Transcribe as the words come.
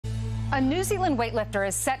A New Zealand weightlifter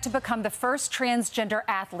is set to become the first transgender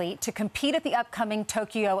athlete to compete at the upcoming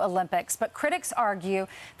Tokyo Olympics, but critics argue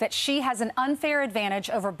that she has an unfair advantage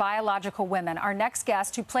over biological women. Our next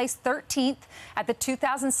guest, who placed 13th at the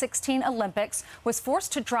 2016 Olympics, was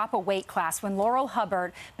forced to drop a weight class when Laurel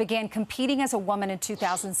Hubbard began competing as a woman in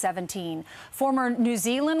 2017. Former New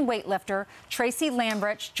Zealand weightlifter Tracey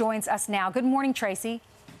Lambrechs joins us now. Good morning, Tracey.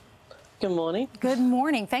 Good morning. Good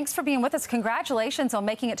morning. Thanks for being with us. Congratulations on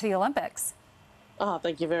making it to the Olympics. Oh,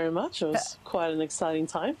 thank you very much. It was quite an exciting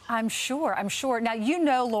time. I'm sure. Now, you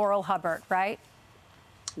know Laurel Hubbard, right?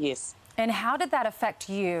 Yes. And how did that affect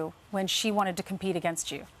you when she wanted to compete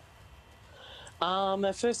against you?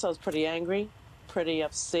 At first I was pretty angry, pretty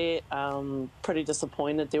upset, pretty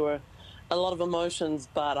disappointed. There were a lot of emotions,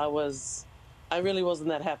 but I really wasn't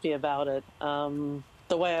that happy about it.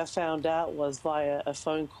 The way I found out was via a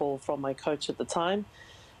phone call from my coach at the time.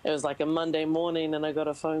 It was like a Monday morning, and I got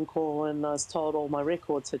a phone call and I was told all my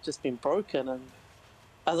records had just been broken. And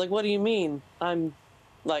I was like, what do you mean? I'm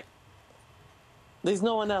like, there's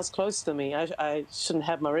no one else close to me. I shouldn't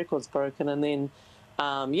have my records broken. And then,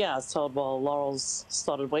 yeah, I was told, well, Laurel's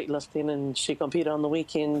started weightlifting and she competed on the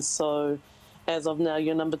weekends. So as of now,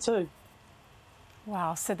 you're number 2.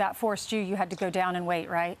 Wow. So that forced you had to go down in weight,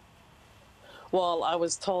 right? Well, I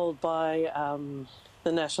was told by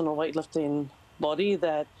the national weightlifting body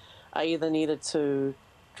that I either needed to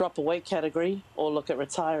drop a weight category or look at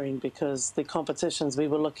retiring, because the competitions we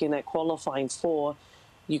were looking at qualifying for,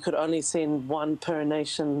 you could only send one per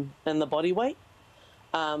nation in the body weight.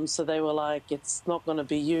 So they were like, it's not going to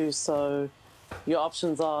be you. So your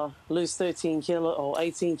options are lose 13 kilo or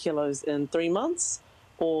 18 kilos in 3 months,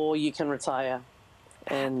 or you can retire.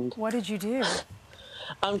 And what did you do?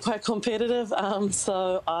 I'm quite competitive,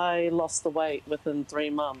 so I lost the weight within 3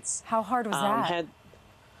 months. How hard was that?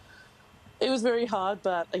 It was very hard,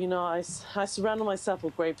 but you know, I surrounded myself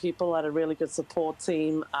with great people. I had a really good support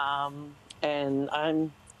team, and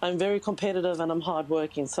I'm very competitive and I'm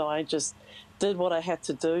hardworking. So I just did what I had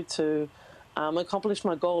to do to accomplish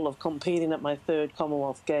my goal of competing at my 3rd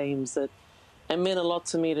Commonwealth Games. It meant a lot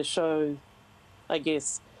to me to show, I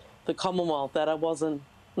guess, the Commonwealth that I wasn't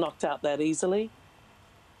knocked out that easily.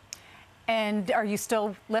 And are you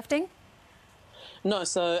still lifting? No,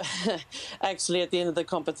 so actually at the end of the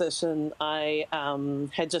competition, I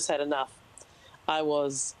had just had enough. I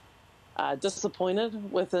was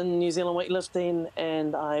disappointed within New Zealand weightlifting,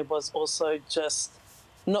 and I was also just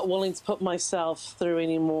not willing to put myself through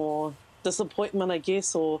any more disappointment, I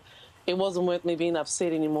guess, or it wasn't worth me being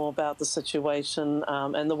upset anymore about the situation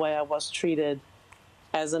and the way I was treated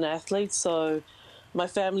as an athlete. So my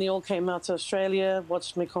family all came out to Australia,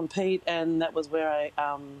 watched me compete, and that was where I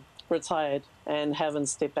retired and haven't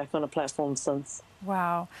stepped back on a platform since.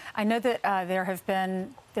 Wow. I know that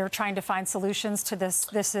they're trying to find solutions to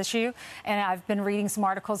this issue, and I've been reading some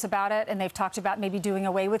articles about it, and they've talked about maybe doing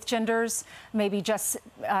away with genders, maybe just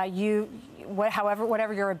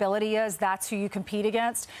whatever your ability is, that's who you compete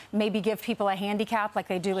against, maybe give people a handicap like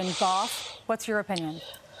they do in golf. What's your opinion?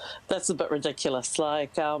 That's a bit ridiculous.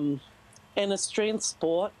 Like, in a strength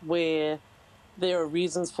sport where there are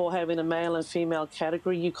reasons for having a male and female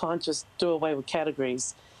category, you can't just do away with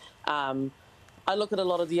categories. I look at a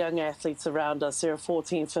lot of the young athletes around us. There are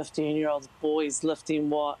 14, 15-year-old boys lifting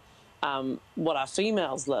what our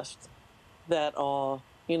females lift, that are,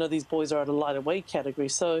 you know, these boys are at a lighter weight category.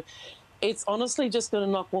 So it's honestly just going to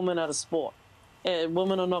knock women out of sport.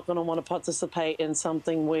 Women are not going to want to participate in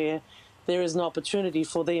something where there is an opportunity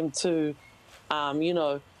for them to, you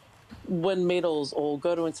know, win medals or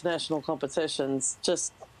go to international competitions.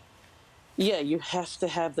 Just, yeah, you have to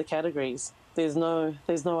have the categories. There's no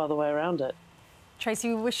other way around it.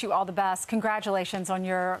 Tracey, we wish you all the best. Congratulations on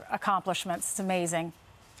your accomplishments. It's amazing.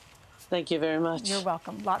 Thank you very much. You're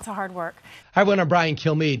welcome. Lots of hard work. Hi, everyone. I'm Brian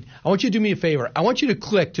Kilmeade. I want you to do me a favor. I want you to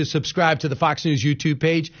click to subscribe to the Fox News YouTube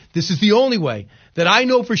page. This is the only way that I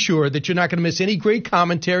know for sure that you're not going to miss any great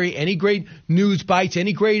commentary, any great news bites,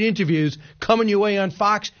 any great interviews coming your way on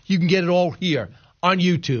Fox. You can get it all here on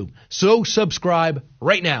YouTube. So subscribe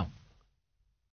right now.